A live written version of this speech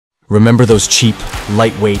Remember those cheap,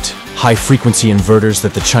 lightweight, high-frequency inverters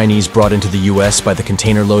that the Chinese brought into the US by the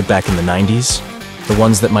container load back in the 90s? The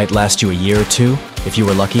ones that might last you a year or two, if you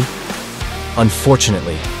were lucky?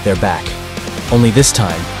 Unfortunately, they're back. Only this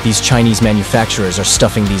time, these Chinese manufacturers are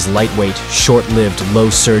stuffing these lightweight, short-lived,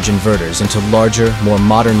 low-surge inverters into larger, more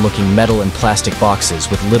modern-looking metal and plastic boxes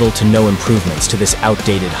with little to no improvements to this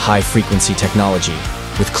outdated high-frequency technology,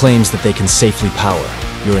 with claims that they can safely power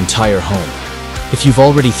your entire home. If you've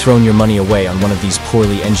already thrown your money away on one of these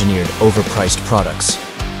poorly engineered, overpriced products,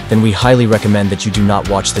 then we highly recommend that you do not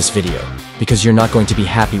watch this video, because you're not going to be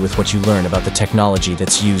happy with what you learn about the technology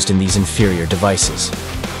that's used in these inferior devices.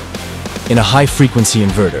 In a high-frequency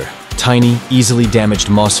inverter, tiny, easily damaged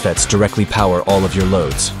MOSFETs directly power all of your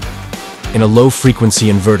loads. In a low-frequency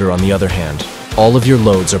inverter, on the other hand, all of your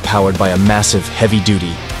loads are powered by a massive,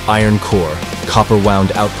 heavy-duty, iron-core,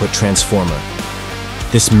 copper-wound output transformer.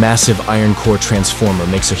 This massive iron core transformer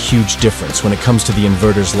makes a huge difference when it comes to the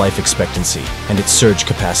inverter's life expectancy and its surge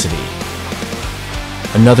capacity.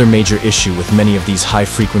 Another major issue with many of these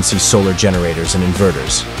high-frequency solar generators and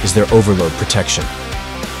inverters is their overload protection.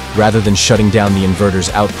 Rather than shutting down the inverter's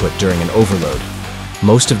output during an overload,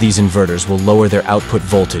 most of these inverters will lower their output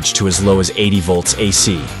voltage to as low as 80 volts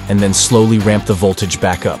AC and then slowly ramp the voltage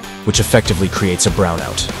back up, which effectively creates a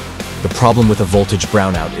brownout. The problem with a voltage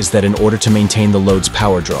brownout is that in order to maintain the load's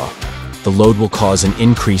power draw, the load will cause an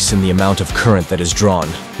increase in the amount of current that is drawn,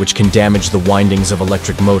 which can damage the windings of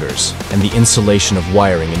electric motors and the insulation of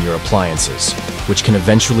wiring in your appliances, which can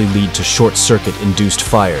eventually lead to short-circuit-induced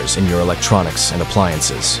fires in your electronics and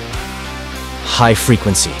appliances.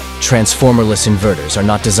 High-frequency, transformerless inverters are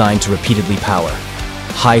not designed to repeatedly power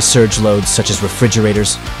high surge loads such as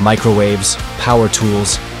refrigerators, microwaves, power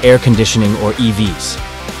tools, air conditioning, or EVs.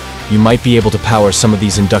 You might be able to power some of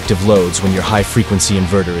these inductive loads when your high-frequency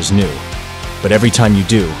inverter is new, but every time you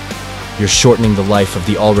do, you're shortening the life of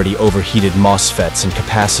the already overheated MOSFETs and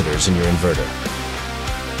capacitors in your inverter.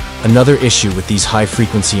 Another issue with these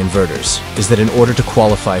high-frequency inverters is that in order to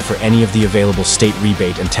qualify for any of the available state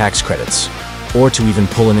rebate and tax credits, or to even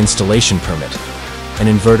pull an installation permit, an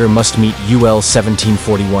inverter must meet UL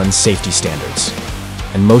 1741 safety standards,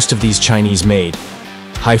 and most of these Chinese-made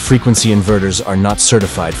high-frequency inverters are not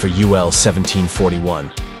certified for UL 1741.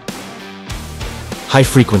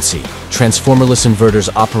 High-frequency, transformerless inverters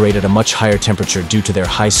operate at a much higher temperature due to their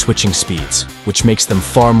high switching speeds, which makes them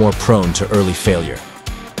far more prone to early failure.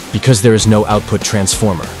 Because there is no output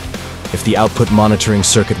transformer, if the output monitoring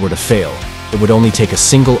circuit were to fail, it would only take a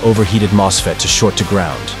single overheated MOSFET to short to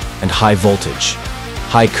ground, and high voltage,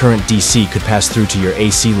 high current DC could pass through to your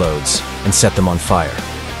AC loads and set them on fire.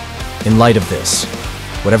 In light of this,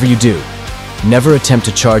 whatever you do, never attempt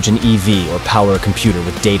to charge an EV or power a computer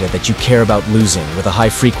with data that you care about losing with a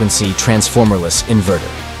high-frequency, transformerless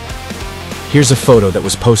inverter. Here's a photo that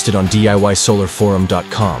was posted on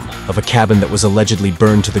DIYSolarForum.com of a cabin that was allegedly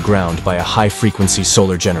burned to the ground by a high-frequency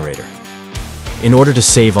solar generator. In order to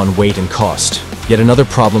save on weight and cost, yet another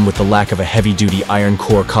problem with the lack of a heavy-duty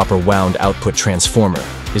iron-core copper-wound output transformer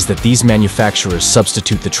is that these manufacturers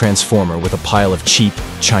substitute the transformer with a pile of cheap,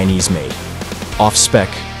 Chinese-made, off-spec,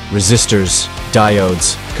 resistors,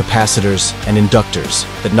 diodes, capacitors, and inductors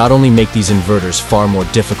that not only make these inverters far more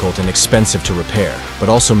difficult and expensive to repair, but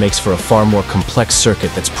also makes for a far more complex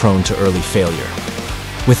circuit that's prone to early failure.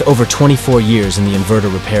 With over 24 years in the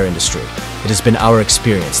inverter repair industry, it has been our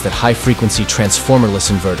experience that high-frequency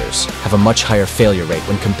transformerless inverters have a much higher failure rate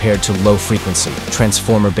when compared to low-frequency,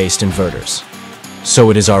 transformer-based inverters. So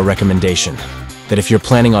it is our recommendation that if you're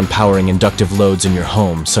planning on powering inductive loads in your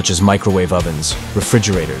home, such as microwave ovens,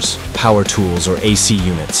 refrigerators, power tools, or AC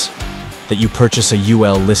units, that you purchase a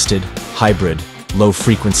UL-listed, hybrid,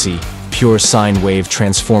 low-frequency, pure sine wave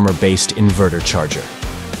transformer-based inverter charger.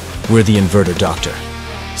 We're the Inverter Doctor.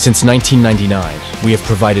 Since 1999, we have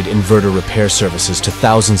provided inverter repair services to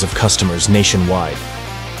thousands of customers nationwide.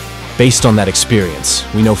 Based on that experience,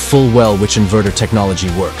 we know full well which inverter technology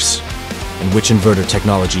works and which inverter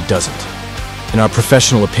technology doesn't. In our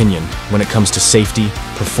professional opinion, when it comes to safety,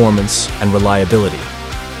 performance, and reliability,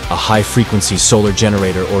 a high-frequency solar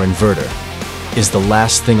generator or inverter is the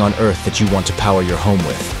last thing on earth that you want to power your home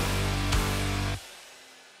with.